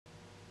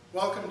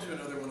Welcome to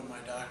another one of my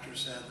Dr.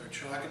 Sadler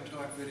Chalk and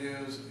Talk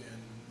videos.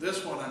 In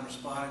this one I'm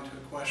responding to a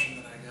question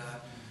that I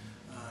got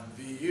on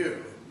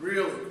VYou.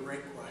 Really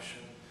great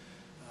question.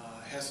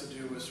 It has to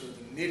do with sort of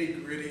the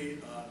nitty-gritty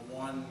of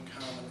one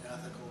common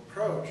ethical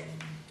approach.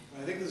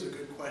 And I think this is a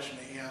good question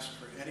to ask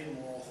for any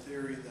moral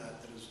theory that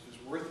is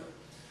worth it.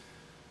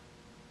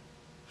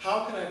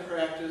 How can I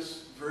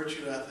practice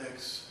virtue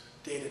ethics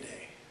day to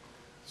day?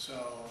 So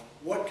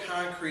what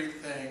concrete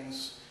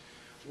things,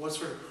 what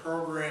sort of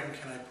program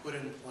can I put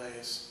in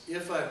place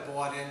if I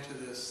bought into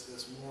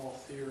this moral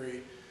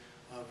theory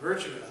of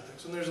virtue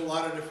ethics? And there's a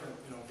lot of different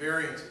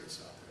variants of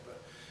this out there,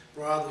 but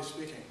broadly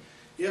speaking,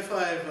 if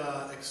I've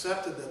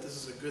accepted that this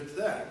is a good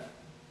thing,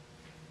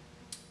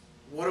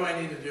 what do I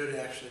need to do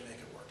to actually make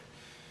it work?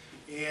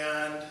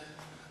 And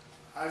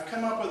I've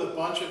come up with a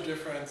bunch of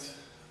different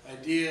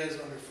ideas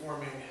under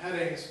forming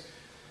headings.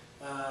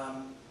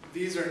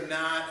 These are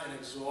not an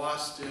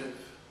exhaustive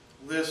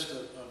list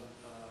of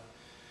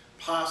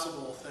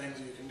possible things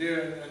you can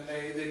do,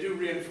 and they do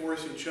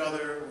reinforce each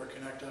other or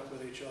connect up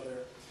with each other.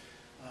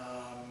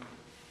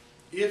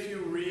 If you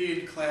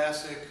read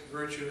classic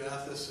virtue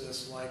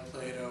ethicists like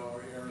Plato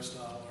or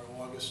Aristotle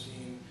or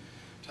Augustine,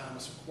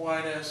 Thomas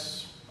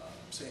Aquinas,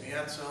 St.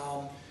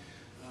 Anselm,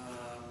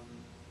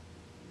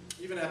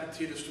 even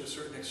Epictetus to a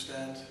certain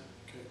extent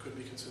could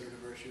be considered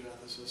a virtue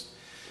ethicist,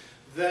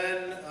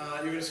 then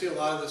you're going to see a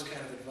lot of this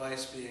kind of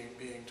advice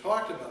being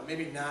talked about,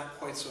 maybe not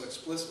quite so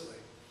explicitly.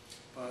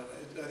 But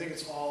I think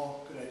it's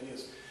all good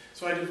ideas.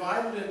 So I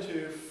divided it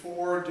into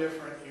 4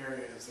 different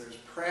areas. There's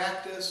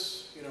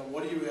practice,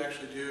 what do you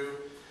actually do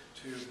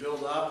to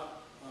build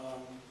up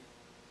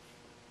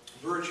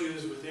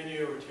virtues within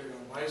you or tear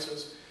down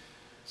vices.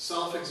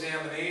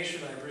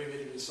 Self-examination, I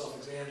abbreviated it as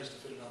self-exam just to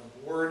fit it on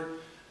the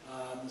board.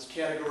 This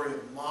category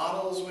of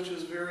models, which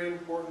is very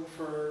important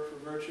for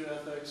virtue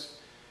ethics.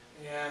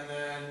 And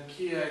then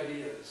key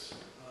ideas.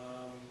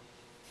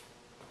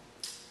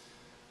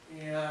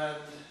 And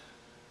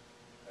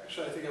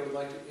actually, I think I would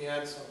like to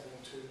add something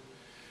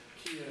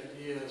to key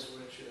ideas,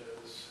 which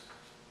is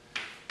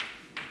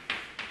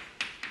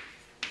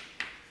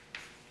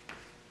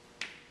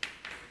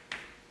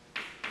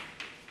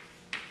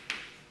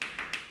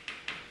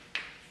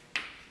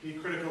be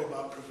critical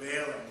about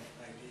prevailing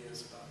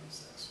ideas about these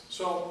things.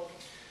 So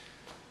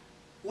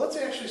let's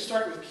actually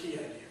start with key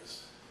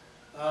ideas.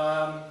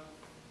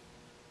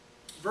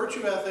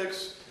 Virtue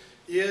ethics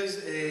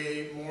is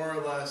a more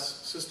or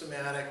less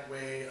systematic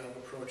way of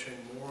approaching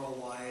moral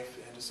life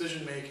and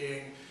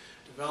decision-making,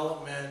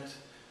 development,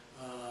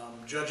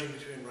 judging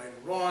between right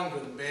and wrong,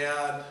 good and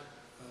bad,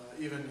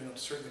 even to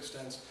certain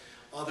extents,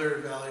 other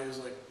values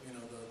like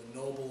the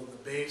noble and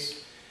the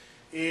base.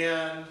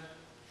 And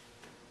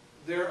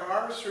there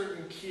are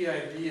certain key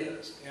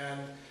ideas, and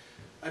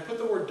I put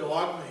the word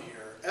dogma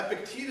here.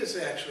 Epictetus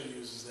actually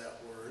uses that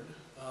word,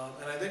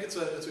 and I think it's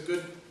a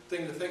good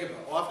thing to think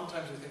about.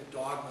 Oftentimes we think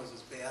dogmas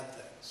as bad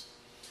things.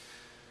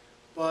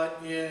 But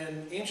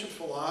in ancient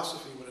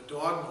philosophy, what a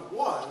dogma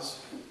was,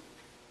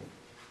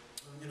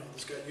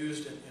 this got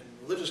used in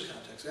religious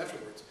contexts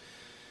afterwards,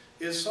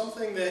 is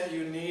something that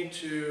you need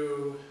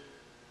to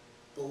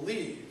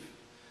believe,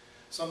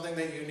 something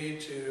that you need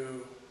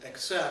to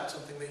accept,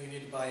 something that you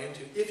need to buy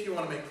into if you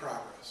want to make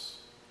progress.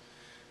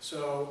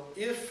 So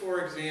if,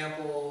 for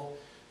example,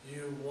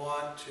 you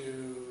want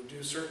to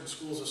do certain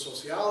schools of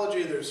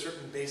sociology, there's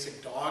certain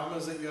basic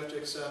dogmas that you have to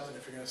accept, and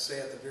if you're going to say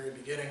at the very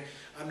beginning,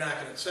 I'm not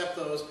going to accept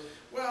those,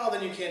 well,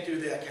 then you can't do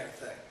that kind of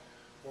thing.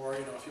 Or,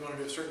 if you want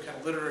to do a certain kind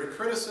of literary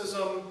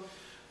criticism,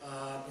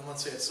 and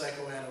let's say it's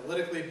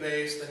psychoanalytically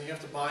based, then you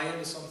have to buy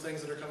into some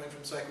things that are coming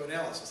from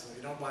psychoanalysis. And if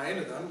you don't buy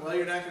into them, well,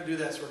 you're not going to do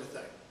that sort of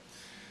thing.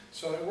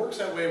 So it works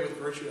that way with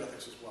virtue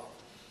ethics as well.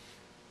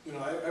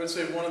 I would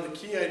say one of the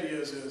key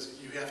ideas is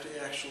you have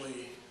to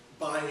actually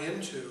buy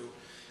into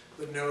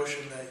the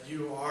notion that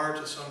you are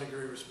to some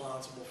degree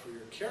responsible for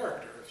your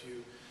character.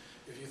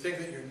 If you think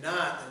that you're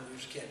not, then you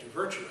just can't do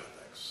virtue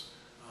ethics.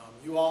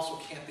 You also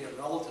can't be a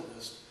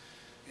relativist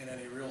in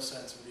any real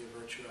sense and be a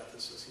virtue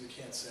ethicist. You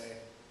can't say,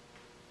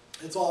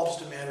 it's all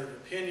just a matter of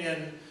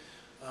opinion.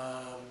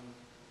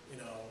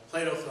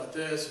 Plato thought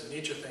this, and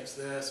Nietzsche thinks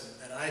this,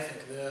 and I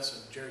think this,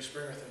 and Jerry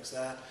Springer thinks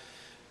that.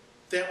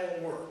 That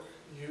won't work.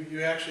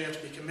 You actually have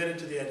to be committed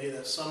to the idea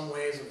that some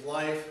ways of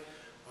life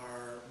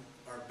are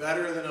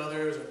better than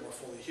others, are more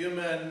fully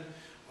human,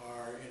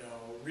 are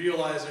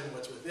realizing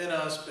what's within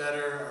us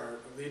better, or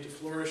lead to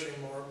flourishing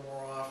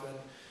more often,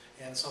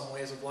 and some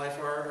ways of life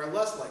are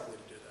less likely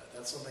to do that.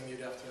 That's something you'd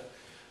have to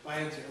buy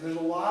into. And there's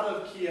a lot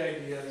of key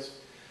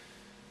ideas,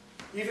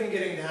 even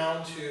getting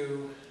down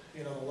to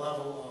the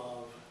level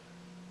of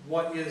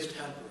what is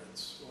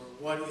temperance or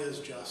what is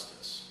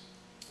justice,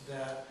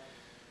 that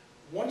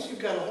once you've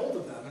got a hold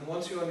of them and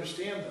once you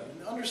understand them,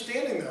 and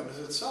understanding them is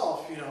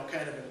itself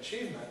kind of an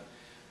achievement,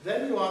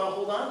 then you want to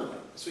hold on to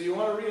them. So you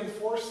want to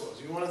reinforce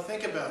those. You want to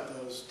think about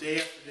those day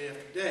after day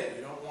after day.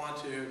 You don't want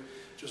to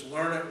just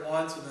learn it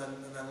once and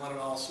then let it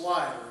all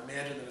slide or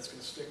imagine that it's going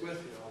to stick with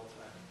you all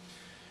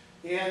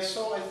the time. And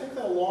so I think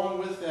that along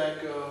with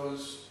that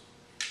goes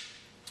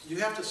you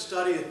have to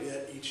study a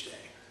bit each day.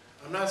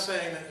 I'm not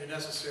saying that you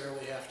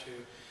necessarily have to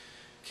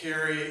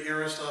carry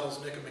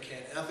Aristotle's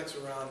Nicomachean Ethics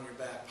around in your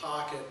back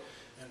pocket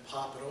and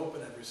pop it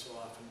open every so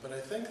often, but I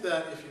think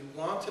that if you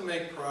want to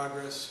make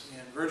progress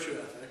in virtue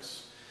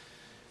ethics,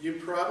 you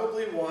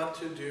probably want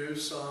to do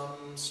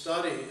some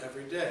study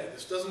every day.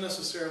 This doesn't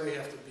necessarily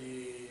have to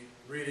be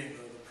reading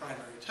the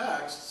primary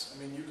texts.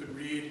 I mean, you could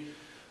read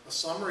a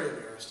summary of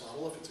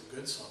Aristotle if it's a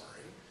good summary.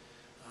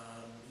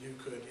 You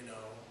could,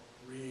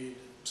 read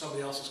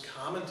somebody else's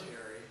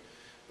commentary.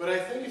 But I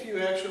think if you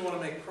actually want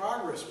to make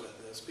progress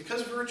with this,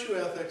 because virtue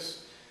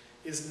ethics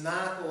is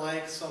not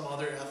like some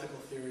other ethical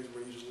theories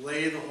where you just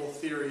lay the whole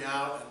theory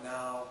out and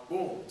now,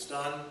 boom, it's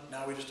done,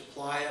 now we just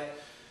apply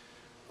it.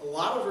 A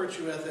lot of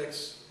virtue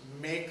ethics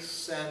makes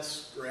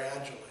sense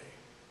gradually.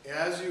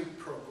 As you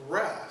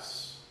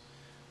progress,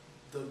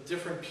 the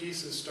different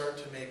pieces start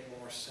to make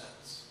more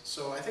sense.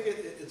 So I think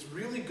it's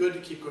really good to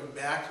keep going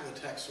back to the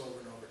text over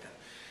and over again.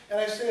 And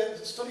I say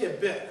study a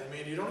bit. I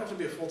mean, you don't have to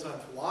be a full-time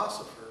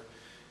philosopher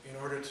in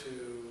order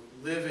to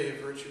live a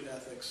virtue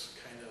ethics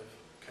kind of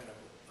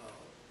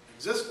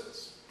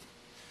existence.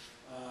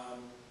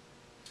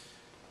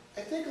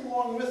 I think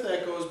along with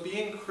that goes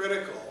being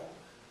critical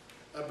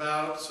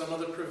about some of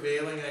the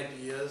prevailing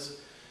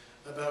ideas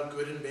about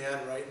good and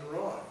bad, right and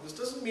wrong. This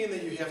doesn't mean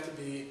that you have to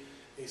be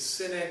a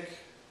cynic,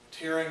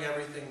 tearing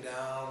everything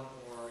down,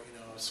 or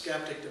a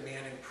skeptic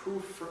demanding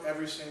proof for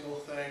every single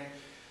thing.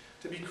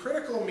 To be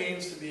critical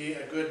means to be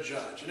a good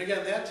judge. And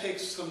again, that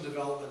takes some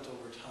development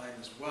over time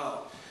as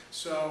well.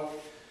 So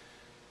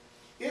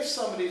if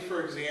somebody,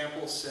 for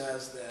example,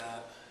 says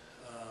that,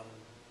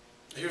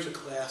 here's a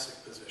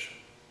classic position.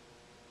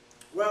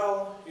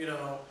 Well,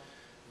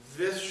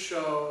 this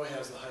show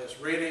has the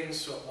highest ratings,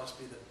 so it must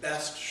be the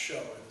best show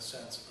in the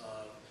sense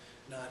of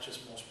not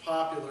just most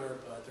popular,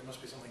 but there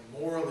must be something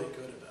morally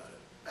good about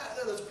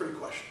it. That's pretty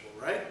questionable,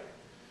 right?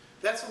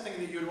 That's something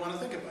that you would want to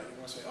think about. You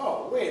want to say,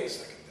 oh, wait a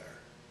second there.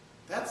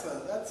 That's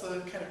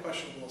a kind of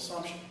questionable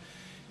assumption.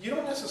 You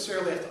don't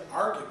necessarily have to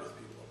argue with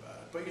people about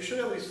it, but you should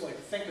at least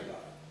think about it.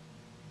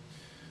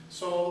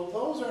 So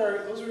those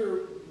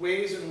are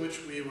ways in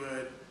which we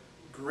would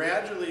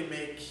gradually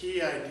make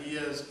key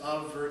ideas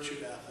of virtue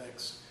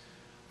ethics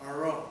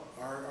our own,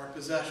 our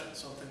possession,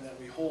 something that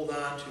we hold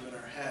on to in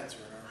our heads or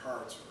in our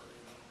hearts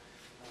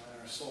or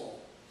in our soul.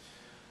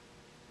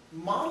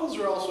 Models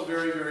are also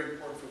very, very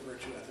important for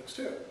virtue ethics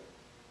too.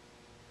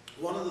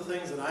 One of the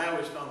things that I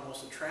always found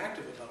most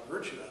attractive about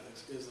virtue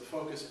ethics is the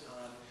focus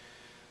on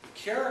the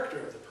character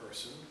of the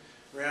person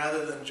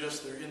rather than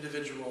just their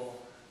individual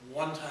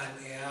one-time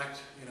act,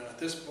 at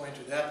this point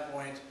or that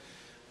point.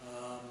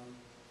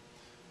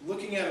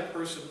 Looking at a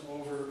person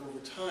over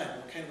time,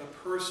 what kind of a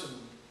person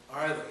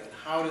are they, and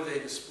how do they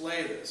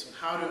display this, and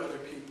how do other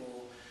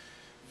people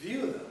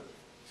view them?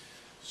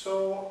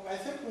 So I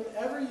think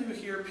whenever you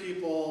hear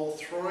people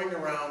throwing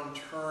around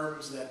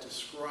terms that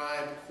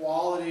describe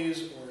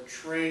qualities or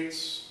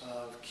traits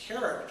of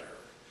character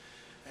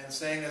and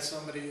saying that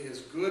somebody is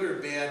good or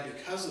bad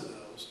because of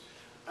those,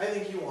 I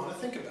think you want to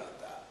think about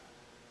that.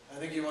 I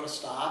think you want to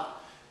stop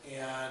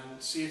and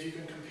see if you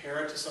can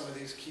compare it to some of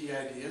these key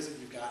ideas that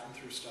you've gotten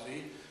through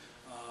study.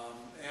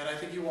 And I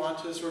think you want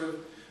to sort of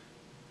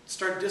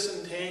start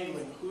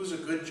disentangling who's a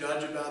good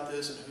judge about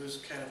this and who's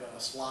kind of a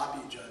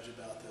sloppy judge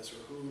about this, or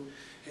who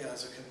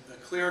has a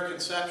clear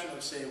conception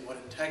of, say, what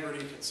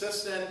integrity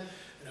consists in,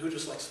 and who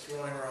just likes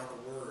throwing around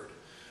the word.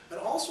 And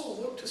also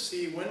look to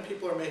see when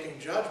people are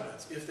making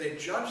judgments, if they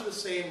judge the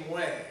same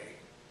way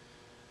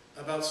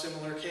about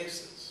similar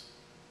cases.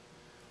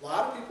 A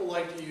lot of people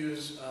like to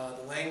use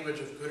the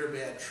language of good or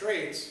bad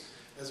traits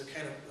as a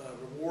kind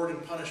of reward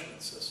and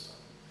punishment system.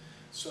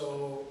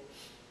 So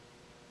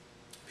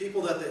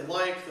people that they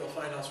like, they'll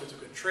find all sorts of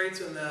good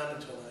traits in them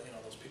until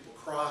those people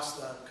cross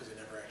them because they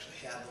never actually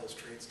had those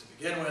traits to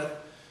begin with.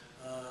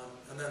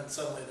 And then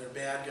suddenly they're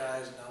bad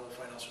guys, and now we'll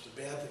find all sorts of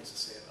bad things to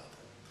say about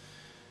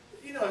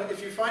them.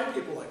 If you find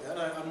people like that,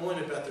 I'm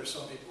willing to bet there's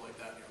some people like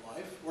that in your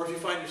life, or if you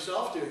find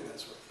yourself doing that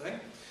sort of thing,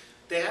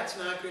 that's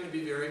not going to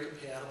be very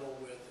compatible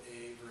with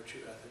a virtue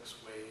ethics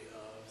way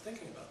of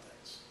thinking about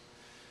things.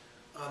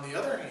 On the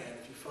other hand,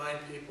 if you find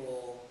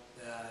people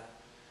that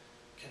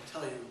can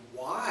tell you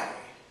why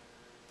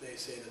they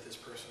say that this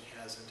person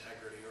has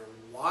integrity, or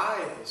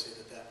why they say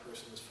that that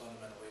person is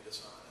fundamentally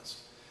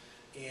dishonest,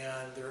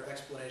 and their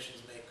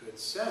explanations make good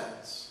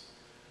sense,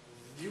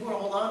 you want to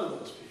hold on to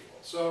those people.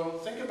 So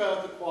think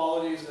about the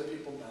qualities that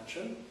people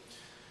mention.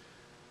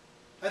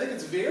 I think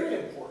it's very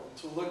important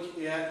to look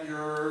at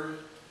your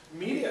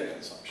media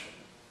consumption.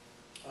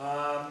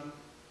 And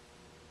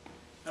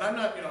I'm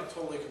not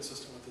totally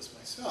consistent with this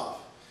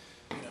myself.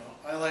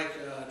 I like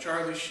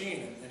Charlie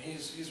Sheen, and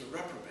he's a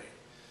reprobate.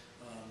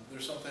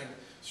 There's something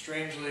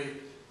strangely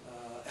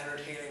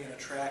entertaining and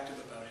attractive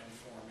about him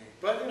for me.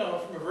 But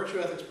from a virtue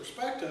ethics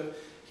perspective,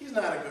 he's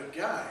not a good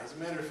guy. As a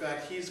matter of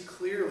fact, he's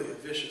clearly a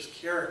vicious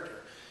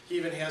character. He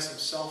even has some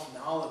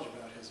self-knowledge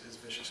about his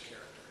vicious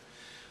character,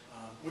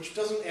 which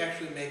doesn't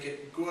actually make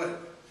it good.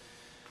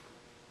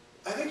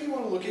 I think you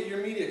want to look at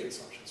your media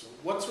consumption. So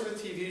what sort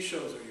of TV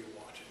shows are you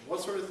watching? What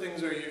sort of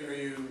things are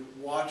you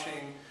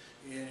watching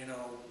in,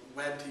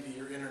 web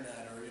TV or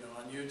internet, or,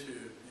 on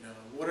YouTube?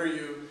 What are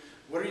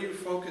you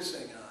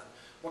focusing on?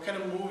 What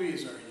kind of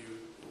movies are you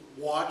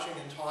watching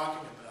and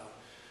talking about?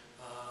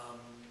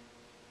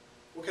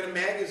 What kind of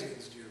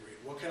magazines do you read?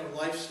 What kind of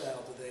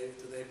lifestyle do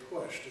they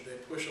push? Do they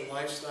push a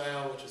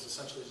lifestyle which is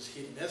essentially just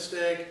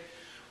hedonistic,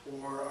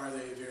 or are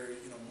they very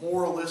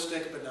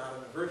moralistic but not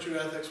in a virtue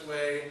ethics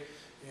way?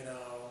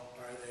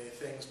 Are they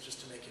things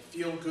just to make you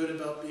feel good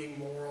about being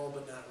moral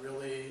but not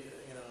really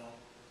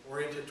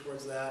oriented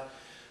towards that?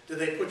 Do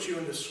they put you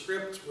into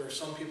scripts where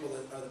some people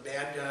are the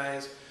bad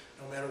guys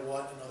no matter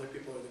what and other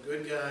people are the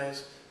good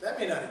guys? That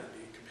may not even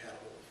be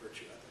compatible with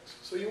virtue ethics.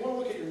 So you want to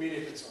look at your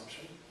media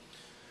consumption.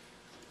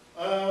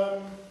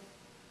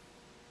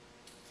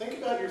 Think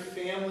about your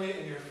family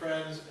and your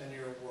friends and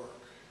your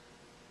work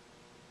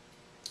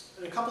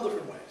in a couple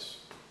different ways.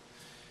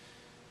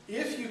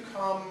 If you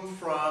come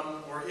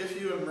from, or if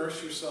you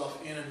immerse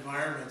yourself in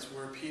environments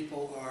where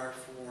people are,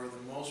 for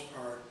the most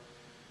part,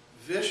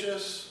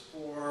 vicious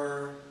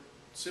or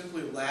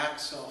simply lack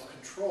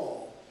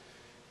self-control,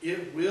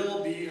 it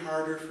will be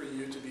harder for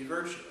you to be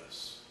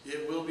virtuous.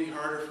 It will be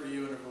harder for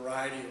you in a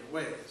variety of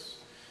ways.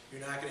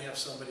 You're not going to have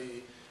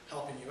somebody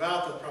helping you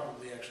out. They'll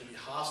probably actually be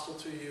hostile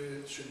to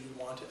you should you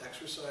want to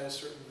exercise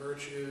certain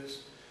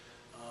virtues.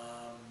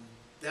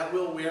 That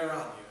will wear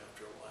on you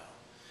after a while.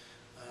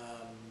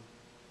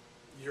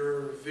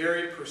 Your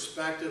very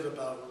perspective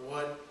about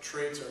what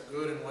traits are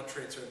good and what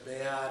traits are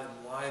bad and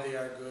why they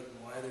are good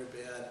and why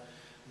they're bad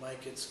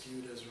might get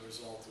skewed as a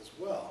result as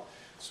well.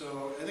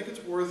 So I think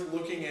it's worth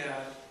looking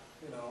at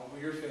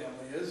who your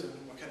family is and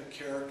what kind of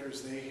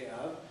characters they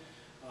have,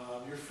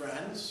 your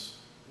friends,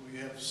 who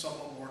you have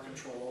somewhat more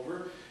control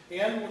over,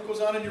 and what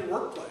goes on in your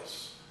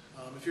workplace.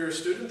 If you're a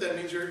student, that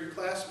means your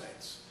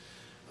classmates.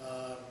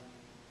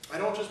 I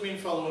don't just mean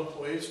fellow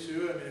employees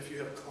too. I mean, if you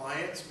have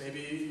clients,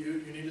 maybe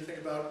you need to think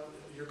about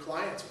your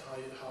clients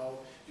and how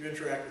you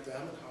interact with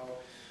them and how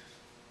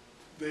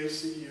they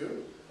see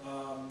you.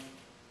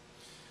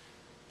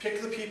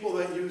 Pick the people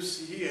that you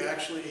see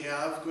actually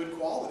have good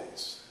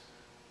qualities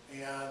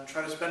and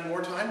try to spend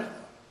more time with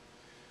them.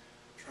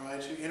 Try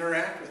to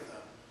interact with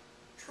them.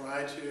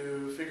 Try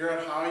to figure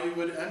out how you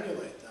would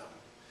emulate them.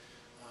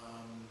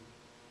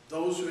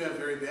 Those who have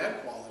very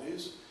bad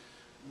qualities,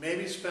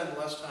 maybe spend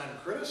less time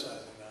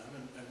criticizing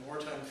them and more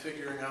time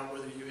figuring out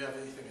whether you have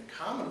anything in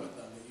common with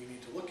them that you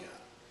need to look at.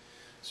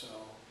 So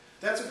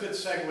that's a good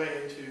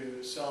segue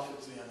into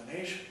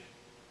self-examination.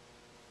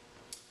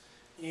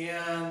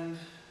 And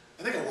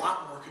I think a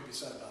lot more could be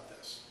said about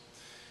this.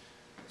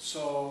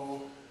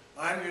 So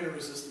I'm going to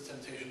resist the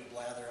temptation to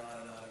blather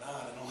on and on and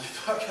on and only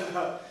talk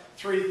about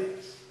 3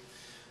 things.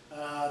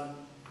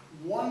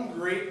 One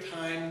great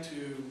time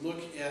to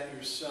look at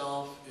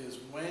yourself is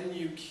when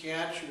you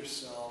catch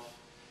yourself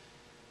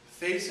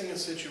facing a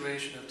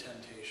situation of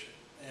temptation.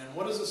 And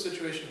what is a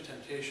situation of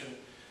temptation?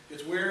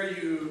 It's where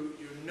you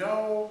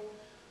know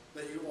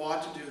that you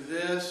ought to do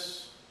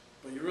this,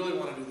 but you really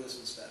want to do this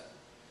instead.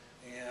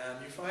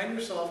 And you find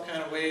yourself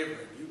kind of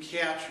wavering. You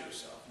catch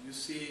yourself. You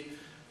see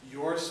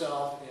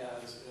yourself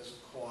as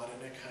caught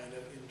in a kind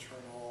of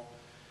internal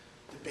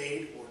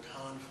debate or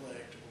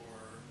conflict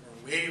or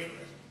wavering.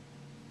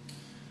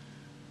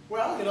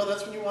 Well,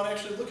 that's when you want to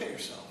actually look at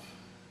yourself.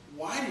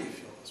 Why do you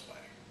feel this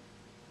way?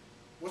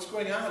 What's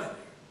going on in you?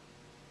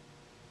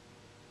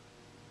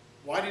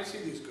 Why do you see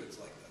these goods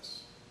like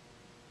this?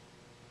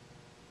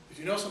 If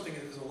you know something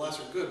is a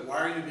lesser good, why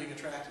are you being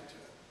attracted to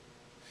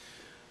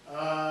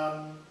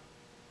it?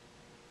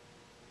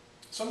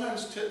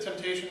 Sometimes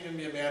temptation can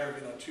be a matter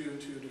of two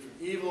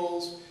different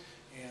evils,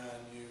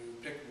 and you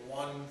pick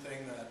one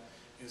thing that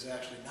is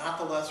actually not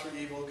the lesser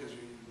evil because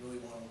you really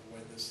want to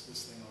avoid this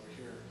thing over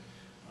here.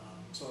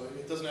 So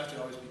it doesn't have to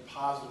always be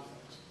positive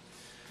things.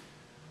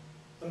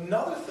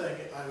 Another thing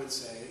I would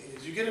say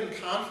is you get in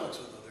conflicts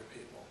with other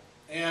people,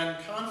 and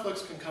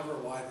conflicts can cover a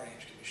wide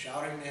range. It can be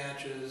shouting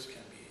matches,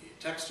 can be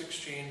text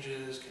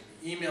exchanges, can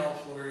be email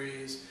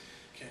flurries,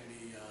 can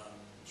be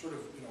sort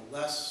of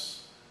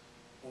less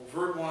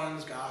overt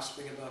ones,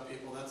 gossiping about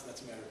people. That's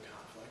a matter of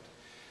conflict.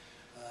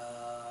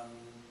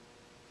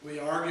 We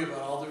argue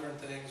about all different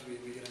things. We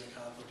get into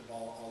conflict of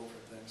all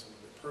different things. Some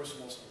of it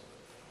personal, some of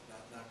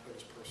it not quite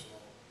as personal,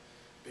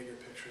 bigger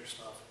picture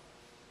stuff.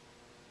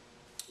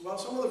 Well,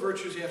 some of the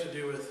virtues you have to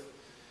do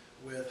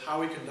with how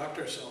we conduct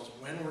ourselves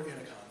when we're in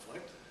a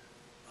conflict.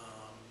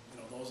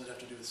 Those that have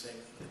to do with, say,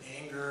 with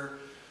anger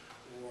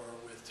or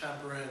with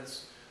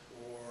temperance,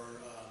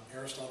 or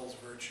Aristotle's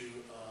virtue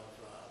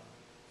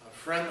of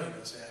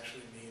friendliness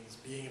actually means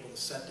being able to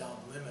set down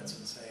limits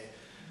and say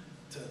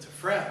to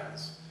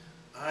friends,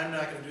 I'm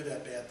not going to do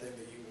that bad thing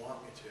that you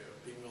want me to,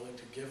 being willing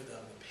to give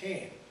them the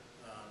pain.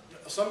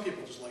 Some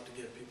people just like to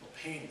give people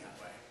pain that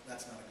way.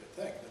 That's not a good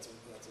thing. That's a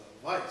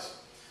vice.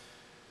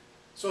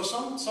 So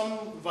some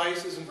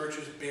vices and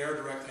virtues bear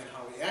directly on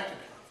how we act in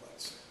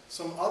conflicts.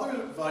 Some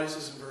other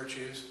vices and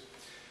virtues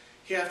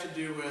have to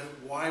do with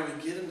why we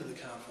get into the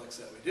conflicts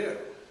that we do.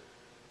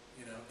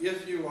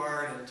 If you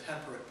are an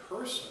intemperate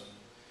person,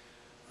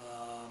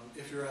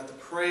 if you're at the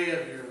prey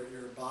of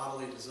your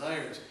bodily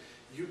desires,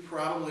 you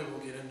probably will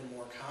get into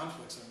more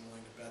conflicts, I'm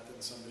willing to bet,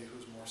 than somebody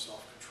who's more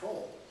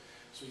self-controlled.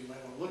 So you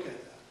might want to look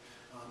at that.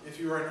 If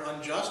you are an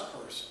unjust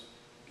person,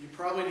 you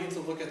probably need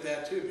to look at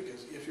that too,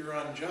 because if you're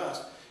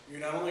unjust, you're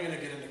not only going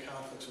to get into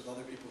conflicts with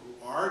other people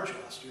who are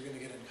just, you're going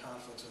to get into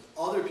conflicts with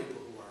other people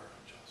who are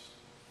unjust.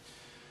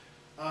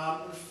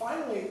 And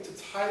finally, to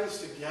tie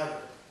this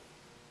together,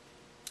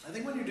 I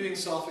think when you're doing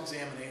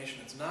self-examination,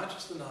 it's not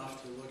just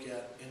enough to look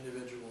at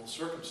individual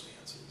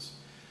circumstances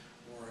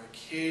or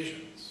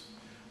occasions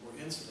or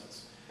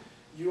incidents.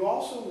 You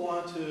also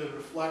want to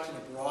reflect in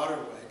a broader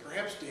way,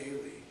 perhaps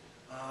daily,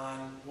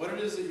 on what it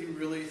is that you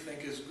really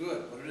think is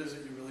good, what it is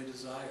that you really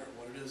desire,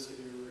 what it is that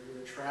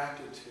you're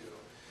attracted to.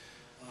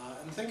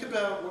 And think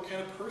about what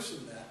kind of person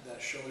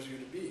that shows you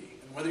to be,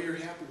 and whether you're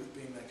happy with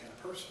being that kind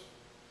of person.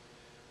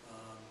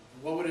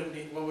 And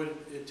what would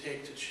it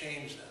take to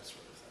change that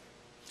sort of thing?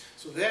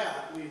 So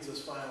that leads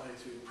us finally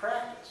to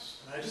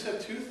practice. And I just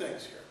have two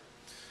things here.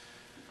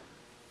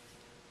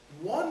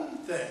 One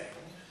thing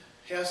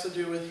has to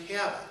do with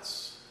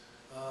habits.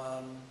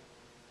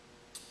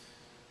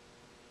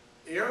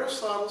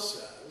 Aristotle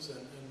says,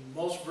 and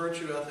most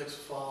virtue ethics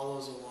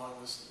follows along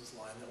this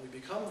line, that we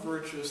become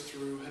virtuous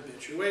through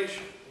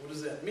habituation. What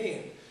does that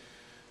mean?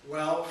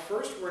 Well,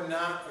 first, we're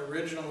not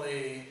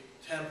originally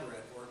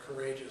temperate or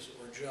courageous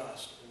or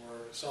just or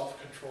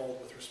self-controlled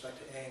with respect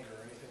to anger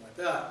or anything like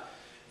that.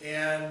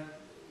 And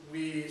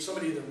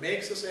somebody either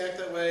makes us act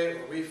that way,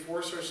 or we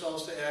force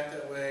ourselves to act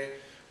that way,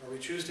 or we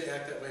choose to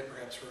act that way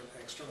perhaps for an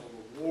external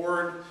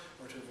reward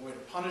or to avoid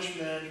a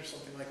punishment or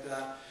something like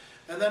that.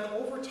 And then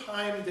over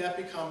time, that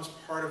becomes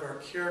part of our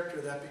character,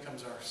 that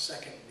becomes our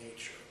second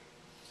nature.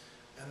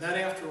 And then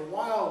after a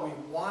while,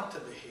 we want to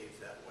behave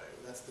that way.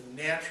 That's the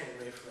natural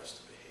way for us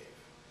to behave.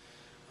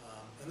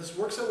 And this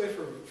works that way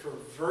for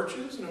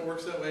virtues, and it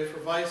works that way for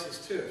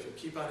vices too. If you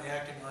keep on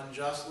acting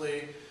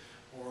unjustly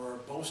or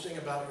boasting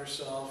about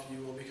yourself,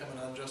 you will become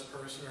an unjust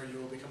person, or you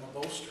will become a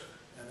boaster.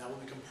 And that will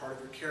become part of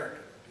your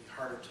character. It will be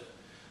harder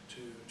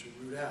to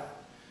root out.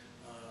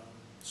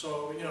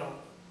 So, you know,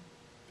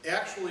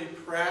 actually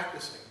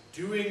practicing,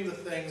 doing the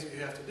things that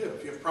you have to do.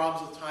 If you have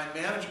problems with time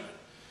management,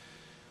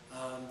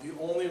 the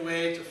only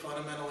way to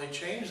fundamentally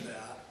change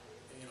that,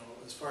 you know,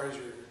 as far as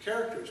your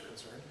character is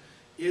concerned,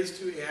 is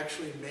to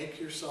actually make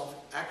yourself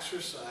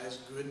exercise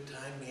good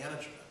time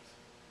management.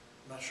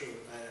 I'm not sure,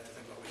 I have to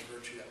think about which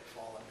virtue that would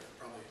fall under.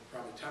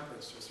 Probably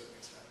temperance to a certain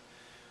extent.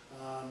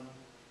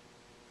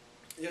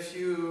 If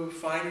you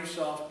find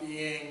yourself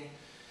being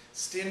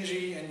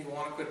stingy and you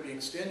want to quit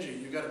being stingy,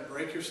 you've got to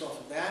break yourself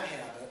of that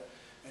habit,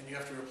 and you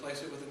have to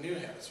replace it with a new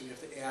habit. So you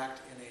have to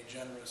act in a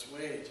generous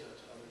way to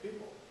other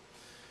people.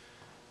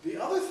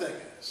 The other thing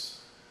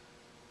is,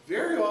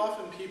 very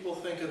often people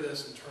think of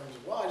this in terms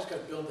of, well, I just got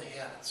to build the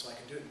habit so I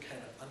can do it in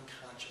kind of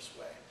unconscious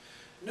way.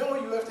 No,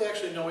 you have to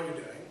actually know what you're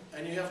doing,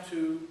 and you have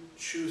to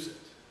choose it.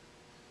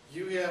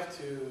 You have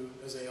to,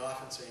 as they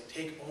often say,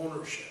 take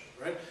ownership,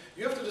 right?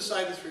 You have to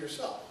decide this for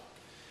yourself.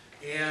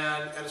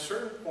 And at a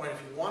certain point,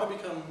 if you want to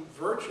become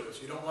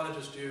virtuous, you don't want to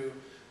just do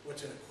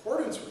what's in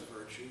accordance with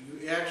virtue,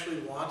 you actually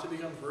want to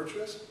become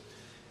virtuous,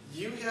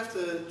 you have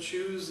to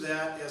choose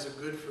that as a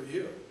good for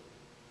you.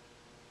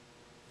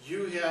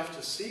 You have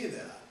to see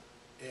that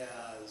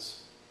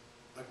as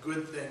a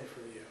good thing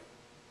for you.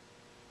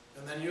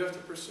 And then you have to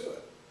pursue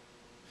it.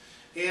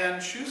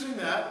 And choosing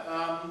that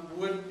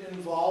would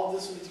involve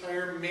this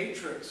entire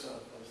matrix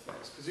of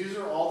things, because these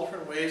are all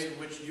different ways in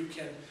which you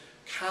can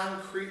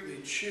concretely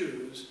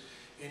choose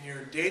in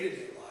your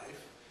day-to-day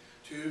life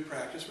to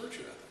practice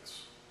virtue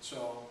ethics.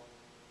 So,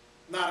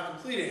 not a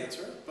complete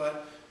answer,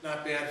 but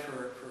not bad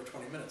for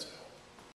 20 minutes, I hope.